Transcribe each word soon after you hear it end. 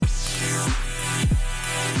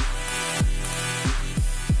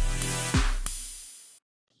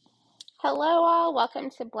Hello all, welcome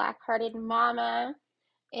to Black Hearted Mama.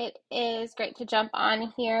 It is great to jump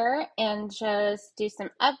on here and just do some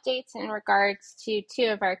updates in regards to two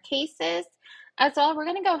of our cases. As well, we're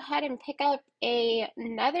going to go ahead and pick up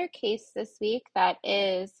another case this week that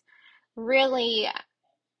is really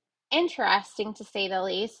interesting to say the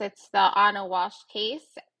least. It's the Walshe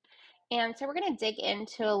case. And so we're going to dig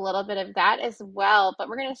into a little bit of that as well, but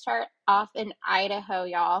we're going to start off in Idaho,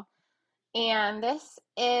 y'all. And this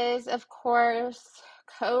is, of course,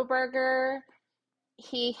 Kohberger.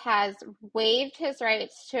 He has waived his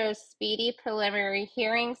rights to a speedy preliminary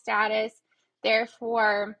hearing status.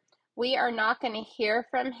 Therefore, we are not going to hear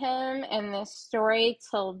from him in this story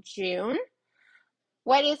till June.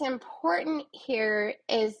 What is important here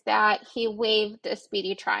is that he waived a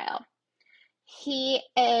speedy trial. He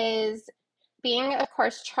is being, of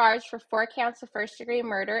course, charged for 4 counts of first-degree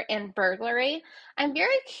murder and burglary. I'm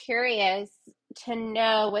very curious to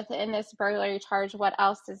know within this burglary charge what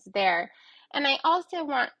else is there. And I also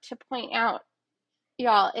want to point out,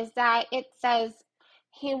 y'all, is that it says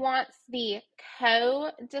he wants the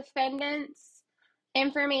co-defendants'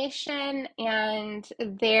 information and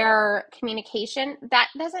their communication. That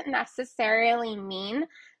doesn't necessarily mean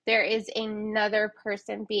there is another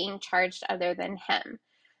person being charged other than him.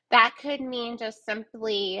 That could mean just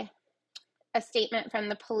simply a statement from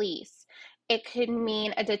the police. It could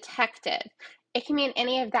mean a detective. It can mean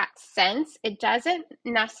any of that sense. It doesn't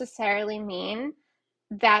necessarily mean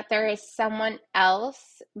that there is someone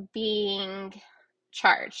else being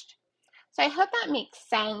charged. So I hope that makes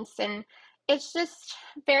sense. And it's just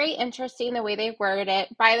very interesting the way they word it.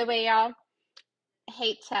 By the way, y'all, I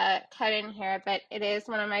hate to cut in here, but it is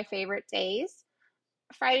one of my favorite days.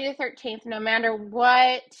 Friday the 13th, no matter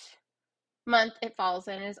what month it falls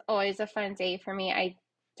in, is always a fun day for me. I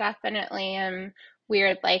definitely am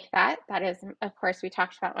weird like that. That is, of course, we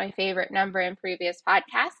talked about my favorite number in previous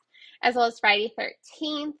podcasts, as well as Friday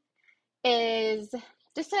 13th is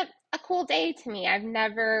just a cool day to me. I've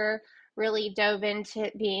never really dove into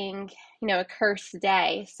it being, a cursed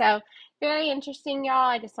day. So very interesting, y'all.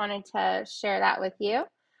 I just wanted to share that with you.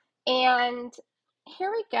 And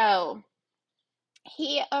here we go.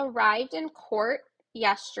 He arrived in court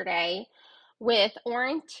yesterday with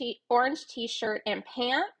orange t-shirt and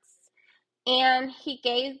pants, and he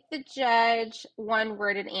gave the judge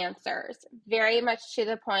one-worded answers, very much to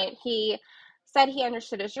the point. He said he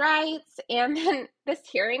understood his rights, and then this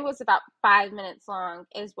hearing was about 5 minutes long,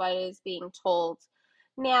 is what is being told.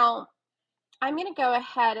 Now, I'm going to go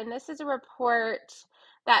ahead, and this is a report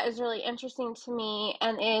that is really interesting to me,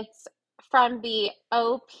 and it's from the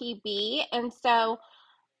OPB, and so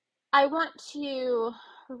I want to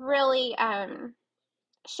really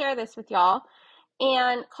share this with y'all.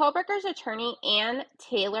 And Kohberger's attorney, Ann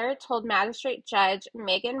Taylor, told Magistrate Judge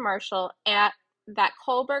Megan Marshall that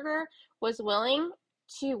Kohberger was willing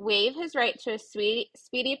to waive his right to a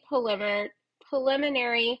speedy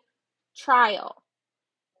preliminary trial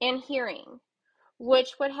and hearing,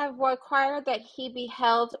 which would have required that he be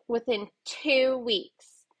held within 2 weeks.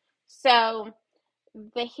 So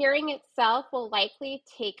the hearing itself will likely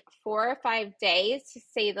take 4 or 5 days, to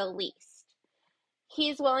say the least.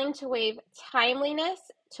 He's willing to waive timeliness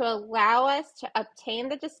to allow us to obtain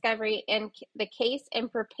the discovery in the case and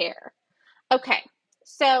prepare. Okay,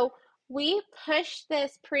 so we pushed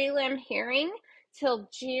this prelim hearing till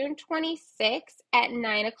June 26th at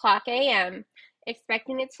 9 o'clock a.m.,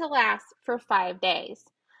 expecting it to last for 5 days.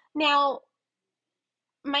 Now,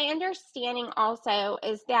 my understanding also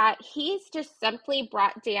is that he's just simply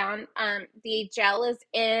brought down, the jail is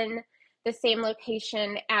in the same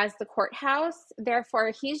location as the courthouse.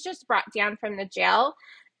 Therefore, he's just brought down from the jail,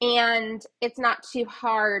 and it's not too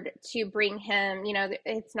hard to bring him.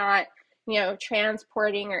 It's not,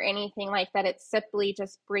 transporting or anything like that. It's simply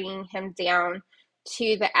just bringing him down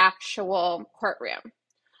to the actual courtroom.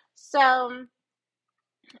 So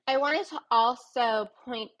I wanted to also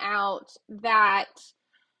point out that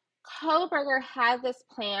Kohberger had this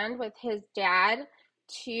planned with his dad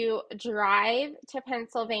to drive to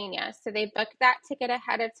Pennsylvania. So they booked that ticket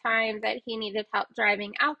ahead of time, that he needed help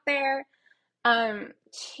driving out there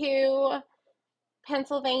to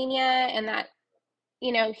Pennsylvania, and that,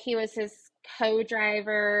 he was his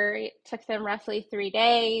co-driver. It took them roughly 3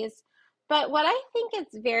 days. But what I think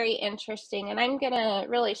is very interesting, and I'm going to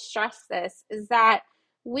really stress this, is that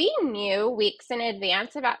we knew weeks in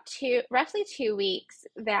advance, about roughly 2 weeks,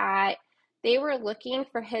 that they were looking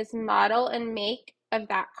for his model and make of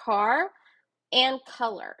that car and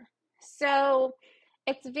color. So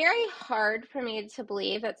it's very hard for me to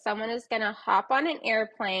believe that someone is going to hop on an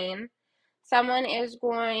airplane, someone is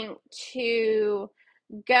going to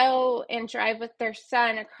go and drive with their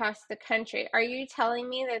son across the country. Are you telling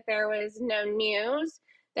me that there was no news,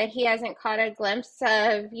 that he hasn't caught a glimpse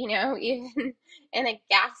of, even in a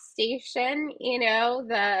gas station,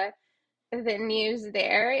 the news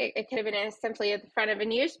there? It could have been simply at the front of a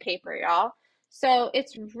newspaper, y'all. So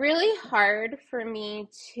it's really hard for me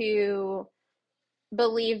to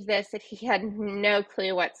believe this, that he had no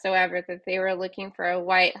clue whatsoever that they were looking for a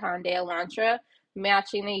white Hyundai Elantra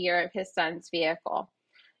matching the year of his son's vehicle.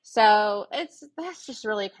 So that's just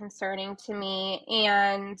really concerning to me.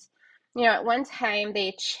 And at one time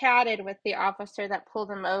they chatted with the officer that pulled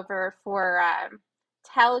him over for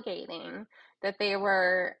tailgating, that they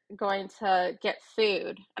were going to get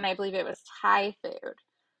food, and I believe it was Thai food.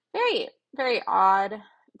 Very, very odd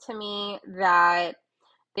to me that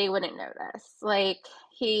they wouldn't know this. Like,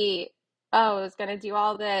 he, is going to do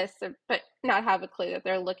all this, but not have a clue that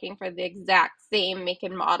they're looking for the exact same make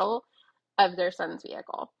and model of their son's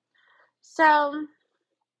vehicle. So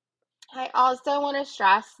I also want to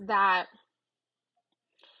stress that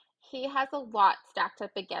he has a lot stacked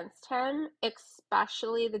up against him,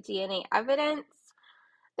 especially the DNA evidence.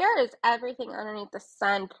 There is everything underneath the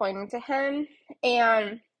sun pointing to him.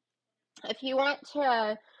 And if you want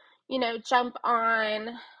to, jump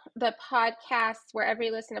on the podcast, wherever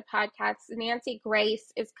you listen to podcasts, Nancy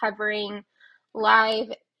Grace is covering live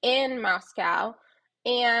in Moscow.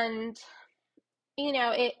 And,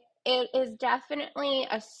 it is definitely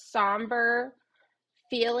a somber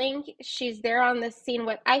feeling. She's there on the scene.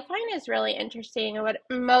 What I find is really interesting, and what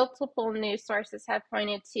multiple news sources have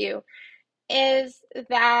pointed to, is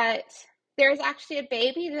that there's actually a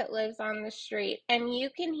baby that lives on the street, and you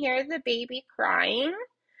can hear the baby crying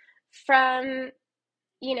from,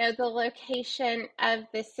 the location of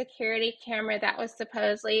the security camera that was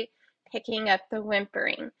supposedly picking up the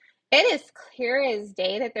whimpering. It is clear as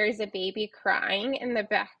day that there's a baby crying in the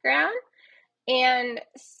background, and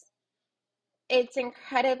it's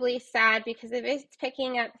incredibly sad, because if it's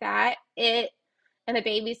picking up that, and the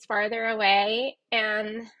baby's farther away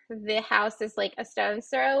and the house is like a stone's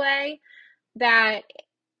throw away, that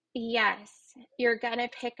yes, you're gonna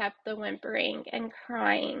pick up the whimpering and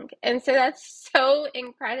crying. And so that's so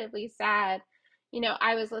incredibly sad.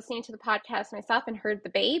 I was listening to the podcast myself and heard the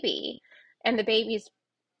baby, and the baby's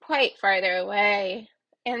quite farther away.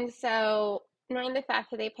 And so knowing the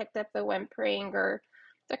fact that they picked up the whimpering or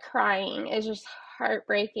the crying is just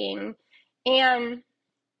heartbreaking. And,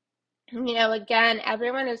 again,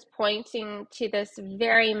 everyone is pointing to this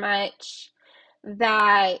very much,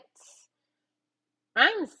 that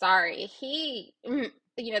I'm sorry,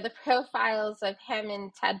 the profiles of him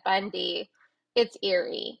and Ted Bundy, it's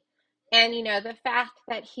eerie. And, the fact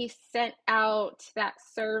that he sent out that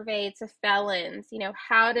survey to felons,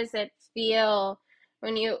 how does it feel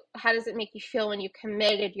how does it make you feel when you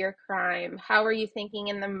committed your crime? How are you thinking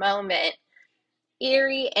in the moment?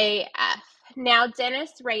 Eerie AF. Now,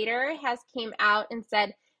 Dennis Rader has came out and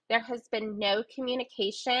said there has been no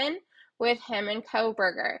communication with him and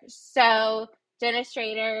Koberger. So Dennis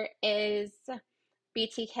Rader is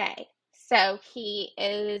BTK. So he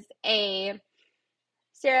is a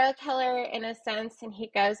serial killer in a sense, and he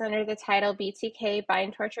goes under the title BTK,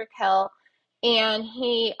 Bind, Torture, Kill. And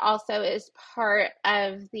he also is part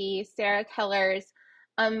of the serial killers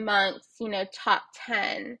amongst, top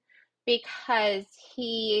 10, because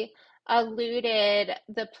he eluded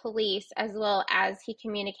the police as well as he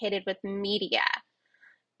communicated with media.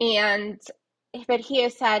 But he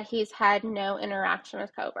has said he's had no interaction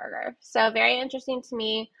with Koberger. So very interesting to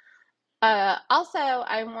me. Also,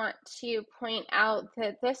 I want to point out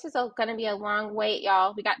that this is going to be a long wait,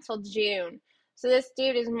 y'all. We got till June. So this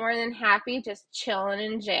dude is more than happy just chilling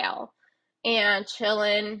in jail and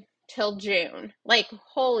chilling till June. Like,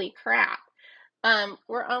 holy crap.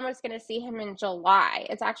 We're almost going to see him in July.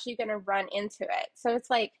 It's actually going to run into it. So it's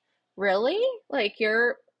like, really? Like,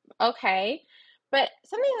 you're okay. But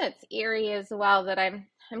something that's eerie as well, that I'm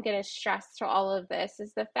going to stress to all of this,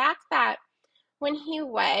 is the fact that when he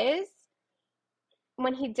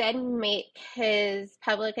did make his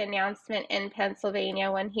public announcement in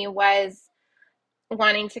Pennsylvania, when he was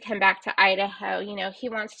wanting to come back to Idaho, he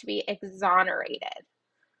wants to be exonerated.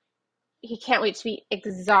 He can't wait to be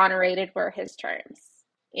exonerated were his terms.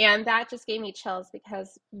 And that just gave me chills,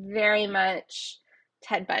 because very much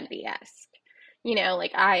Ted Bundy-esque.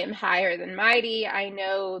 Like, I am higher than mighty. I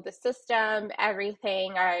know the system,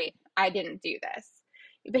 everything. I didn't do this.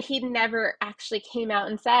 But he never actually came out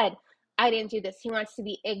and said, I didn't do this. He wants to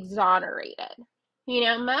be exonerated.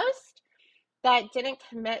 Most that didn't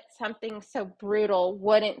commit something so brutal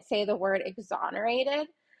wouldn't say the word exonerated.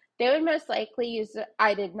 they would most likely use,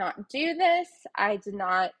 I did not do this. I did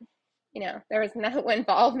not, there was no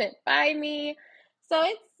involvement by me. So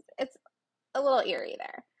it's a little eerie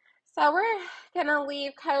there. So we're gonna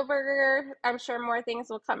leave Coburger. I'm sure more things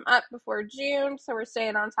will come up before June, so we're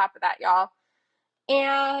staying on top of that, y'all.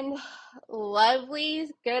 And lovely,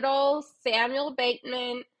 good old Samuel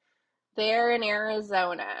Bateman there in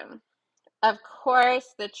Arizona. Of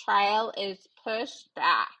course, the trial is pushed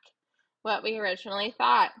back, what we originally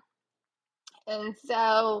thought. And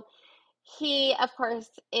so he, of course,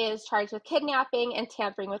 is charged with kidnapping and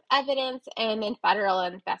tampering with evidence and in federal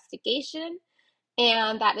investigation.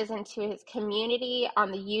 And that is into his community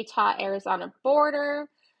on the Utah-Arizona border.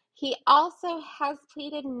 He also has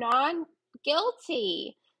pleaded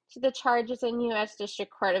non-guilty to the charges in U.S.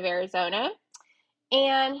 District Court of Arizona.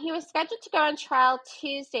 And he was scheduled to go on trial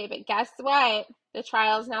Tuesday, but guess what? The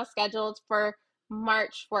trial is now scheduled for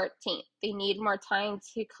March 14th. They need more time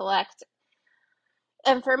to collect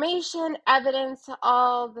information, evidence,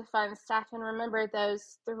 all the fun stuff. And remember,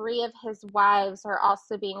 those 3 of his wives are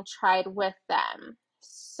also being tried with them.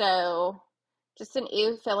 So just an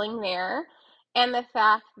ew feeling there. And the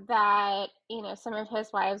fact that, some of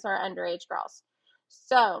his wives are underage girls.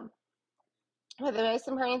 So, but the most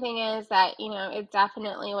important thing is that, it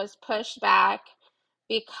definitely was pushed back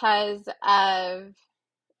because of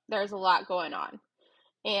there's a lot going on.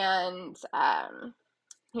 And,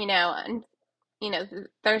 and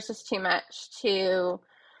there's just too much to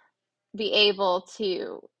be able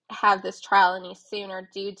to have this trial any sooner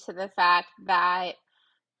due to the fact that,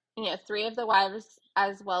 3 of the wives,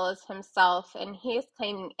 as well as himself, and he is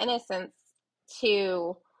claiming innocence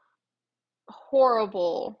to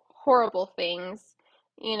horrible, horrible things,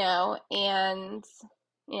 and,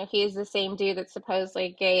 he's the same dude that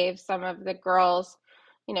supposedly gave some of the girls,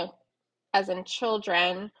 as in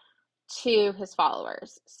children, to his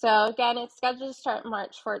followers. So again, it's scheduled to start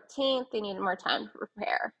March 14th. They need more time to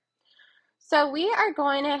prepare. So we are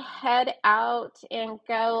going to head out and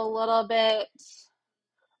go a little bit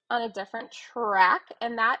on a different track,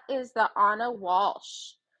 and that is the Anna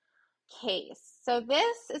Walshe case. So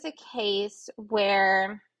this is a case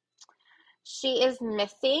where she is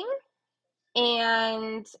missing,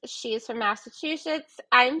 and she's from Massachusetts.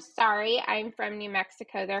 I'm sorry, I'm from New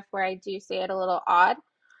Mexico, therefore I do say it a little odd.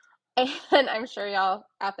 And I'm sure y'all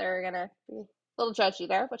out there are going to be a little judgy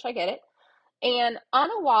there, which I get it. And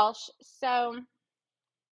Anna Walshe, so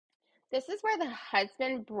this is where the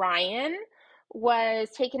husband, Brian, was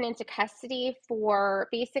taken into custody for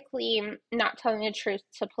basically not telling the truth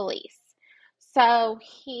to police. So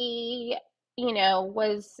he,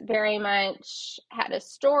 was very much had a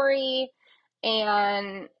story,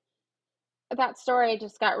 and that story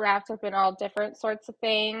just got wrapped up in all different sorts of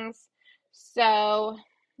things. So,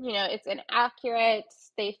 it's inaccurate.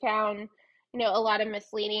 They found, a lot of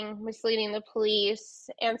misleading the police.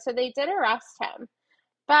 And so they did arrest him.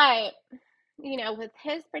 But, with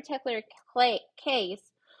his particular case,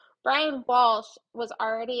 Brian Walshe was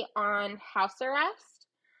already on house arrest.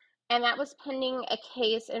 And that was pending a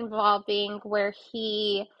case involving where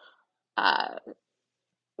he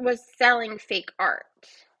was selling fake art.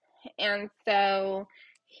 And so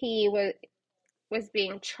he was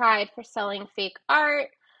being tried for selling fake art.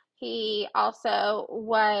 He also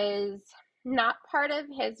was not part of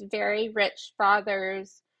his very rich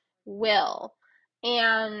father's will.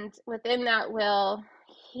 And within that will,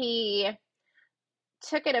 he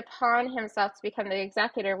took it upon himself to become the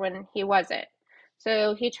executor when he wasn't.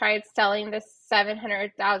 So he tried selling this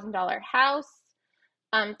 $700,000 house,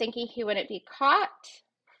 thinking he wouldn't be caught,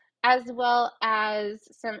 as well as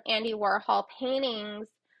some Andy Warhol paintings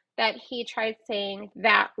that he tried saying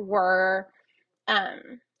that were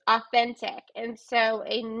authentic. And so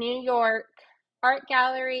a New York art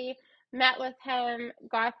gallery met with him,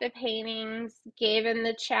 got the paintings, gave him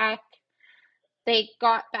the check. They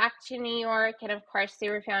got back to New York, and of course, they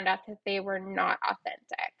were found out that they were not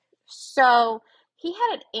authentic. So he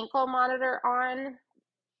had an ankle monitor on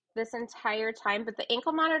this entire time, but the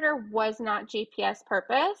ankle monitor was not GPS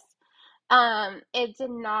purpose. It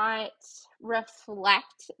did not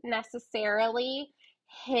reflect necessarily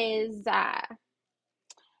his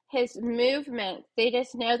movement. They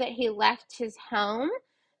just know that he left his home.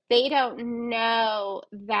 They don't know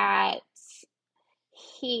that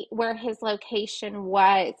where his location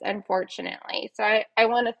was, unfortunately. So I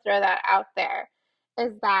want to throw that out there,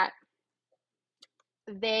 is that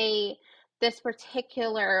this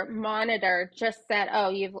particular monitor just said,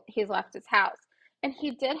 oh, he's left his house. And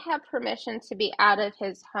he did have permission to be out of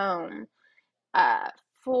his home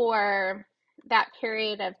for that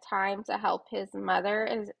period of time to help his mother,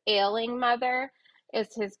 his ailing mother. is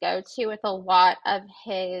his go-to with uh,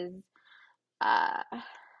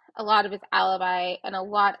 a lot of his alibi and a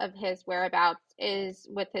lot of his whereabouts is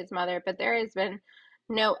with his mother, but there has been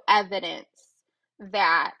no evidence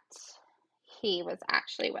that he was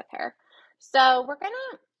actually with her. So we're going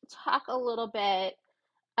to talk a little bit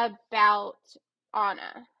about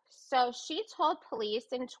Anna. So she told police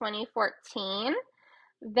in 2014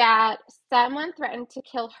 that someone threatened to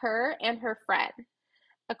kill her and her friend.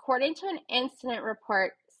 According to an incident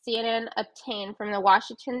report CNN obtained from the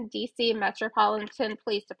Washington, D.C. Metropolitan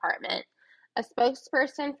Police Department, a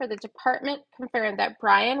spokesperson for the department confirmed that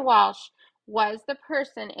Brian Walshe was the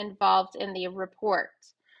person involved in the report.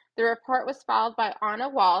 The report was followed by Anna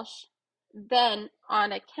Walshe, then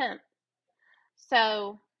Anna Kemp.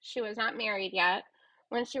 So she was not married yet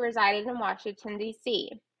when she resided in Washington,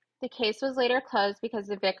 D.C. The case was later closed because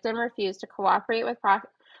the victim refused to cooperate with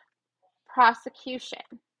prosecution.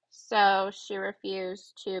 So she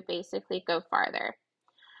refused to basically go farther.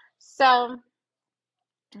 So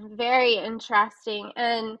very interesting.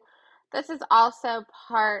 And this is also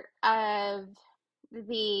part of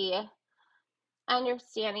the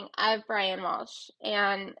understanding of Brian Walshe.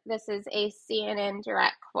 And this is a CNN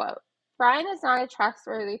direct quote. Brian is not a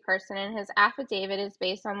trustworthy person, and his affidavit is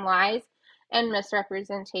based on lies and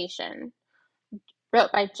misrepresentation,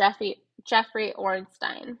 wrote by Jeffrey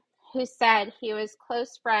Ornstein, who said he was a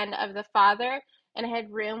close friend of the father and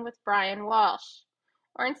had roomed with Brian Walshe.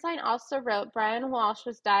 Ornstein also wrote Brian Walshe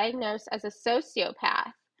was diagnosed as a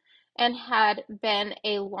sociopath and had been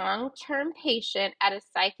a long-term patient at a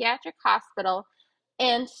psychiatric hospital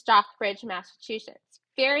in Stockbridge, Massachusetts.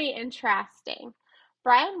 Very interesting.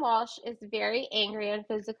 Brian Walshe is a very angry and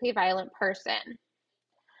physically violent person.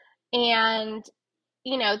 And,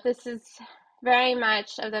 this is very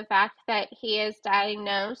much of the fact that he is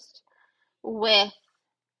diagnosed with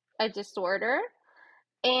a disorder.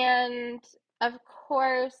 And, of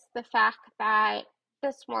course, the fact that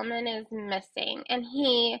this woman is missing. And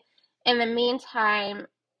he, in the meantime,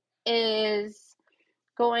 is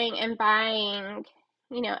going and buying,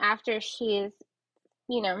 after she's,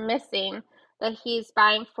 missing, that he's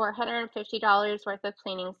buying $450 worth of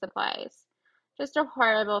cleaning supplies. Just a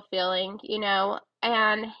horrible feeling,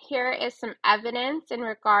 And here is some evidence in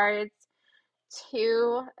regards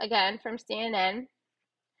to, again, from CNN.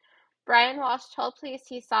 Brian Walshe told police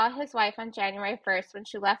he saw his wife on January 1st when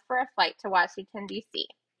she left for a flight to Washington, D.C.,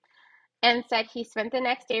 and said he spent the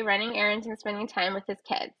next day running errands and spending time with his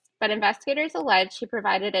kids. But investigators allege he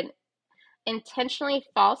provided an intentionally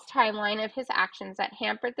false timeline of his actions that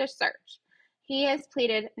hampered the search. He has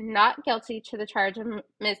pleaded not guilty to the charge of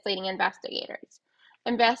misleading investigators.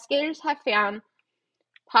 Investigators have found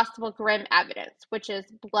possible grim evidence, which is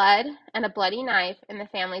blood and a bloody knife in the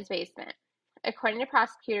family's basement. According to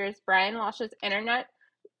prosecutors, Brian Walshe's internet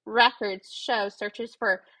records show searches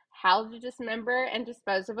for how to dismember and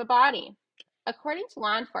dispose of a body. According to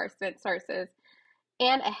law enforcement sources,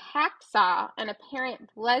 and a hacksaw and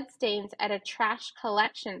apparent bloodstains at a trash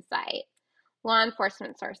collection site, law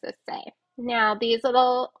enforcement sources say. Now, these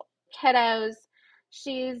little kiddos,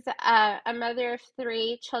 she's a mother of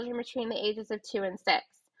 3 children between the ages of 2 and 6.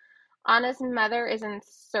 Anna's mother is in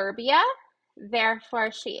Serbia, therefore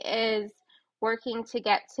she is working to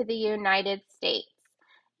get to the United States,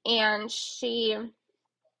 and she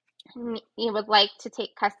would like to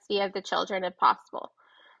take custody of the children if possible.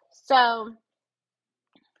 So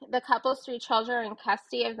the couple's 3 children are in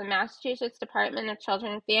custody of the Massachusetts Department of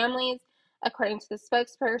Children and Families. According to the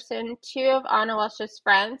spokesperson, 2 of Anna Walsh's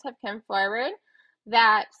friends have come forward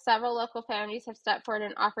that several local families have stepped forward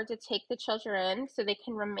and offered to take the children in so they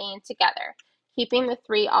can remain together. Keeping the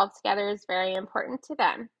 3 all together is very important to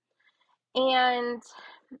them. And,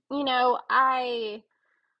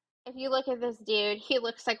 if you look at this dude, he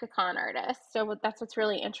looks like a con artist. So that's what's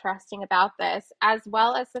really interesting about this, as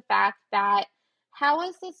well as the fact that how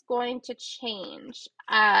is this going to change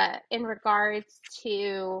in regards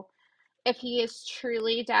to if he is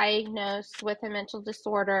truly diagnosed with a mental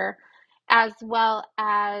disorder, as well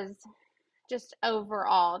as just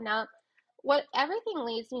overall. Now, what everything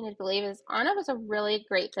leads me to believe is Anna was a really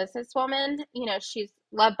great businesswoman. She's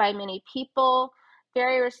loved by many people,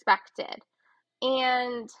 very respected.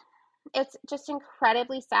 And it's just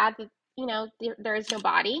incredibly sad that, there is no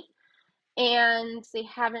body and they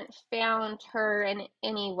haven't found her in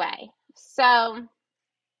any way. So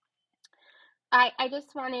I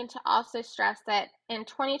just wanted to also stress that in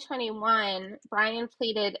 2021, Brian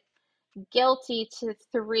pleaded guilty to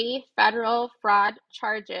 3 federal fraud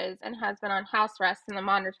charges and has been on house arrest in the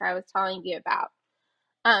monitor I was telling you about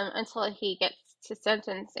until he gets to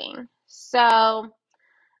sentencing. So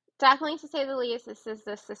definitely, to say the least, this is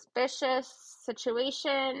a suspicious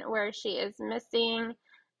situation where she is missing,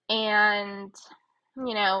 and,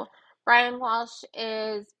 you know, Brian Walsh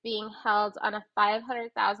is being held on a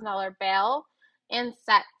 $500,000 bail and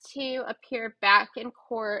set to appear back in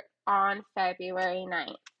court on February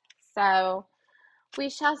 9th. So we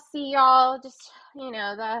shall see, y'all. Just,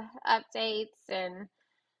 the updates and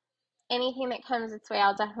anything that comes its way,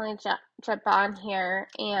 I'll definitely jump on here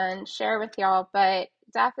and share with y'all. But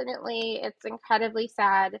definitely, it's incredibly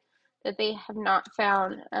sad that they have not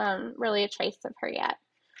found really a trace of her yet.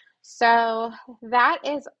 So that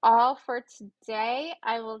is all for today.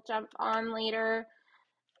 I will jump on later.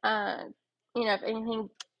 Uh, if anything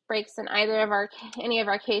breaks in any of our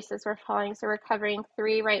cases we're following. So we're covering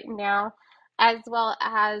 3 right now, as well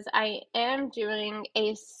as I am doing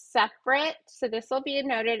a separate, so this will be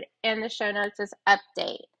noted in the show notes as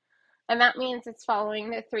update. And that means it's following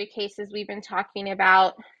the 3 cases we've been talking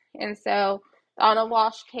about. And so the Anna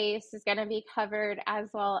Walsh case is going to be covered, as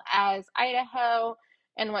well as Idaho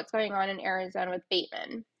and what's going on in Arizona with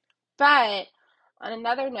Bateman. But on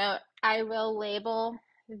another note, I will label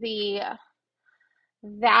the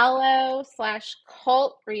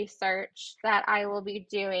Vallow/cult research that I will be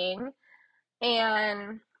doing,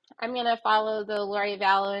 and I'm going to follow the Lori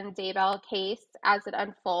Vallow and Daybell case as it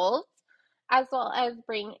unfolds, as well as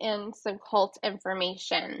bring in some cult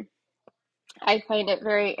information. I find it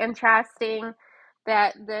very interesting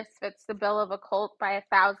that this fits the bill of a cult by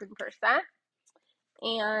 1,000%,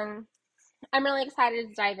 and I'm really excited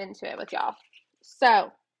to dive into it with y'all.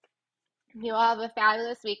 So you all have a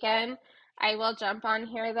fabulous weekend. I will jump on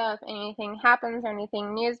here, though, if anything happens or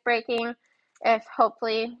anything news breaking. If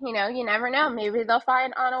hopefully, you never know, maybe they'll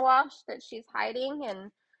find Anna Walsh that she's hiding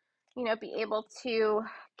and, be able to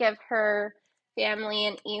give her family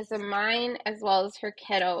an ease of mind as well as her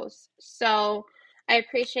kiddos. So I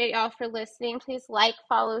appreciate y'all for listening. Please like,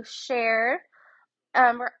 follow, share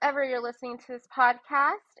wherever you're listening to this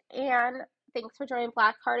podcast. And thanks for joining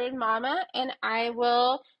Black Hearted Mama. And I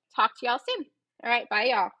will talk to y'all soon. All right, bye,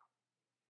 y'all.